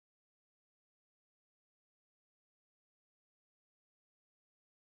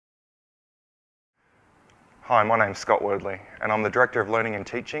Hi, my name's Scott Wordley, and I'm the Director of Learning and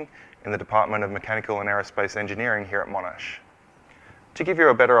Teaching in the Department of Mechanical and Aerospace Engineering here at Monash. To give you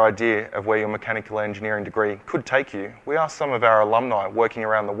a better idea of where your mechanical engineering degree could take you, we asked some of our alumni working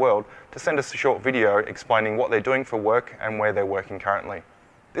around the world to send us a short video explaining what they're doing for work and where they're working currently.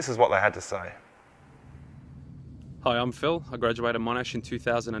 This is what they had to say. Hi, I'm Phil. I graduated Monash in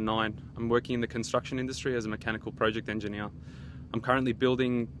 2009. I'm working in the construction industry as a mechanical project engineer. I'm currently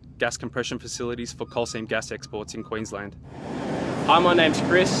building gas compression facilities for coal seam gas exports in Queensland. Hi, my name's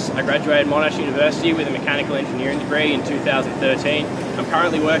Chris. I graduated Monash University with a mechanical engineering degree in 2013. I'm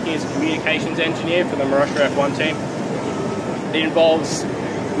currently working as a communications engineer for the Maroshka F1 team. It involves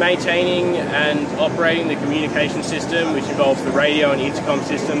maintaining and operating the communication system, which involves the radio and intercom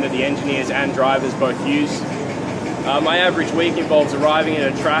system that the engineers and drivers both use. My average week involves arriving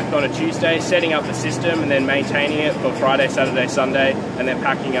at a track on a Tuesday, setting up the system and then maintaining it for Friday, Saturday, Sunday, and then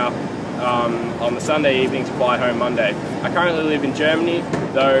packing up on the Sunday evening to fly home Monday. I currently live in Germany,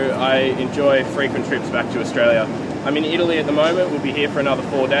 though I enjoy frequent trips back to Australia. I'm in Italy at the moment. We'll be here for another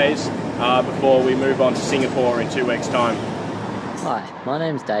 4 days before we move on to Singapore in 2 weeks' time. Hi, my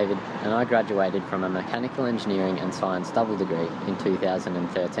name's David and I graduated from a mechanical engineering and science double degree in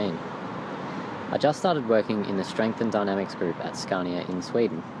 2013. I just started working in the Strength and Dynamics group at Scania in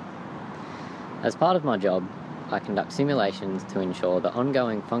Sweden. As part of my job, I conduct simulations to ensure the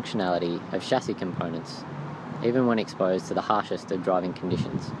ongoing functionality of chassis components, even when exposed to the harshest of driving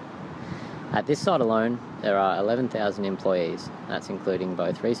conditions. At this site alone, there are 11,000 employees. That's including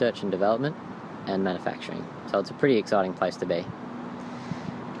both research and development and manufacturing, so it's a pretty exciting place to be.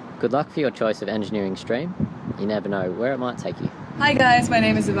 Good luck for your choice of engineering stream. You never know where it might take you. Hi guys, my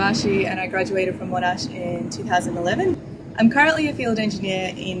name is Avashi and I graduated from Monash in 2011. I'm currently a field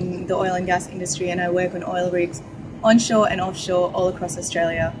engineer in the oil and gas industry and I work on oil rigs onshore and offshore all across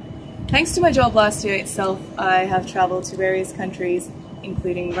Australia. Thanks to my job last year itself, I have travelled to various countries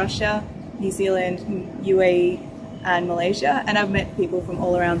including Russia, New Zealand, UAE and Malaysia, and I've met people from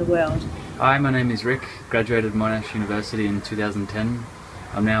all around the world. Hi, my name is Rick, graduated Monash University in 2010.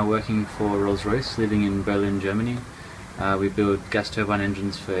 I'm now working for Rolls-Royce, living in Berlin, Germany. We build gas turbine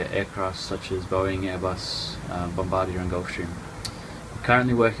engines for aircraft such as Boeing, Airbus, Bombardier and Gulfstream. I'm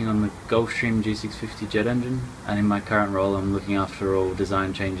currently working on the Gulfstream G650 jet engine, and in my current role I'm looking after all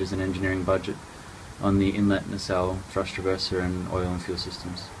design changes and engineering budget on the inlet nacelle, thrust reverser and oil and fuel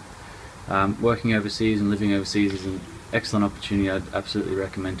systems. Working overseas and living overseas is an excellent opportunity. I'd absolutely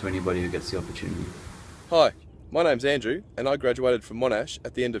recommend to anybody who gets the opportunity. Hi, my name's Andrew and I graduated from Monash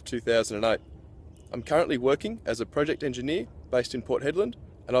at the end of 2008. I'm currently working as a project engineer based in Port Hedland,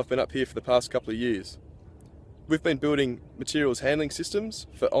 and I've been up here for the past couple of years. We've been building materials handling systems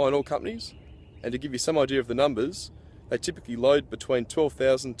for iron ore companies, and to give you some idea of the numbers, they typically load between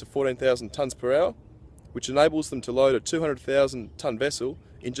 12,000 to 14,000 tonnes per hour, which enables them to load a 200,000 tonne vessel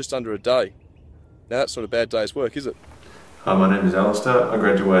in just under a day. Now that's not a bad day's work, is it? Hi, my name is Alistair. I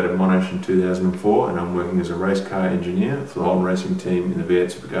graduated Monash in 2004 and I'm working as a race car engineer for the Holden Racing team in the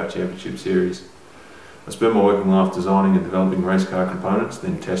V8 Supercar Championship Series. I spend my working life designing and developing race car components,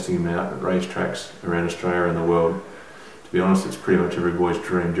 then testing them out at racetracks around Australia and the world. To be honest, it's pretty much every boy's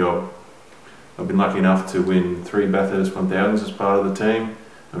dream job. I've been lucky enough to win 3 Bathurst 1000s as part of the team.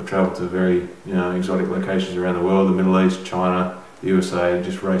 I've travelled to very exotic locations around the world, the Middle East, China, the USA,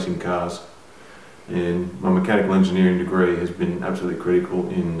 just racing cars. And my mechanical engineering degree has been absolutely critical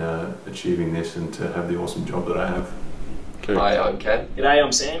in achieving this and to have the awesome job that I have. Hi, I'm Ken. G'day,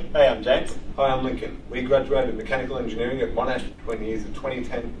 I'm Sam. Hey, I'm James. Hi, I'm Lincoln. We graduated mechanical engineering at Monash between the years of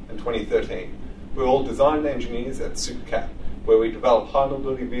 2010 and 2013. We're all design engineers at Supercat, where we develop high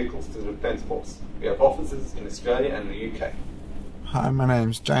mobility vehicles to the Defence Force. We have offices in Australia and the UK. Hi, my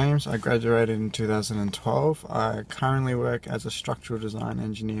name's James. I graduated in 2012. I currently work as a structural design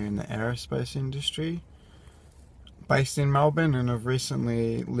engineer in the aerospace industry, based in Melbourne, and I've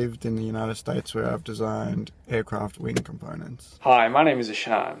recently lived in the United States where I've designed aircraft wing components. Hi, my name is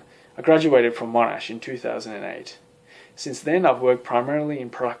Ishan. I graduated from Monash in 2008. Since then I've worked primarily in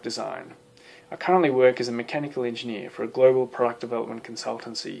product design. I currently work as a mechanical engineer for a global product development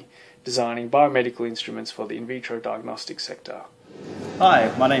consultancy, designing biomedical instruments for the in vitro diagnostic sector.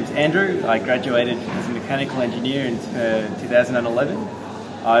 Hi, my name's Andrew. I graduated as a mechanical engineer in 2011.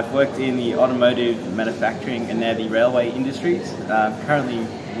 I've worked in the automotive, manufacturing and now the railway industries. I'm currently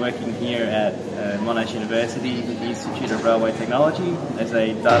working here at Monash University with the Institute of Railway Technology as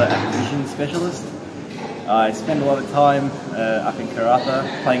a data acquisition specialist. I spend a lot of time up in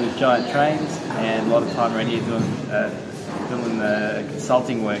Karratha playing with giant trains and a lot of time around here doing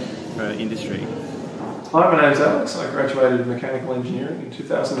consulting work for industry. Hi, my name's Alex. I graduated mechanical engineering in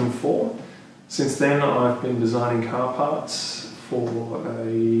 2004. Since then I've been designing car parts for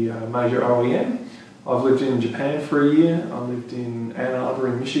a major OEM. I've lived in Japan for a year, I lived in Ann Arbor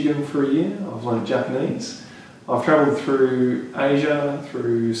in Michigan for a year, I've learnt Japanese. I've travelled through Asia,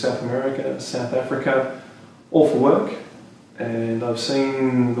 through South America, South Africa, all for work. And I've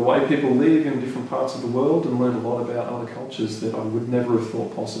seen the way people live in different parts of the world and learned a lot about other cultures that I would never have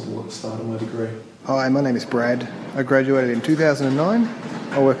thought possible at the start of my degree. Hi, my name is Brad. I graduated in 2009.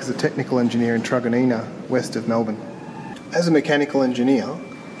 I work as a technical engineer in Truganina, west of Melbourne. As a mechanical engineer,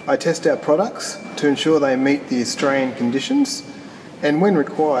 I test out products to ensure they meet the Australian conditions, and when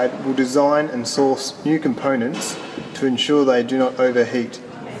required, will design and source new components to ensure they do not overheat.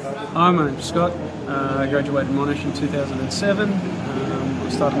 Hi, my name's Scott. I graduated Monash in 2007. I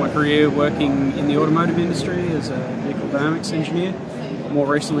started my career working in the automotive industry as a vehicle dynamics engineer. More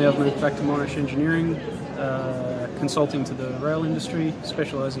recently I've moved back to Monash Engineering, consulting to the rail industry,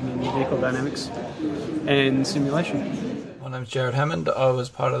 specialising in vehicle dynamics and simulation. My name's Jared Hammond. I was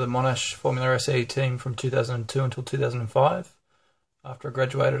part of the Monash Formula SE team from 2002 until 2005. After I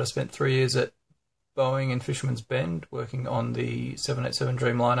graduated I spent 3 years at Boeing in Fisherman's Bend, working on the 787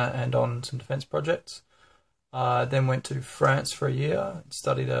 Dreamliner and on some defence projects. Then went to France for a year,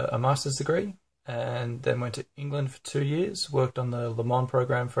 studied a master's degree, and then went to England for 2 years, worked on the Le Mans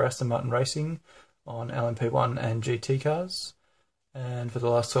program for Aston Martin Racing on LMP1 and GT cars. And for the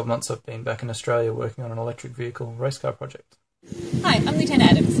last 12 months I've been back in Australia working on an electric vehicle race car project. Hi, I'm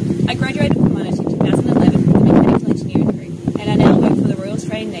Lieutenant Adams. I graduated from Monash in 2011 with a mechanical engineering degree, and I now work for the Royal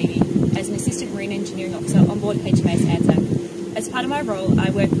Australian Navy as an Assistant Marine Engineering Officer on board HMAS Anzac. As part of my role,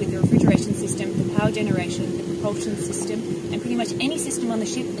 I work with the refrigeration system, the power generation, the propulsion system, and pretty much any system on the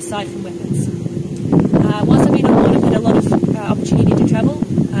ship aside from weapons. Whilst I've been on board, I've had a lot of opportunity to travel.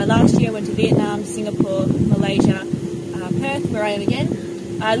 Last year I went to Vietnam, Singapore, Malaysia, Perth, where I am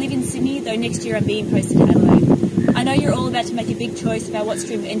again. I live in Sydney, though next year I'm being posted to Adelaide. I know you're all about to make a big choice about what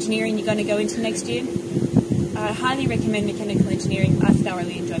stream of engineering you're going to go into next year. I highly recommend mechanical engineering. I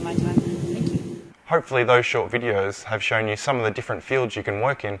thoroughly enjoyed my time. Thank you. Hopefully those short videos have shown you some of the different fields you can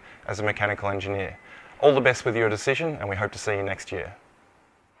work in as a mechanical engineer. All the best with your decision, and we hope to see you next year.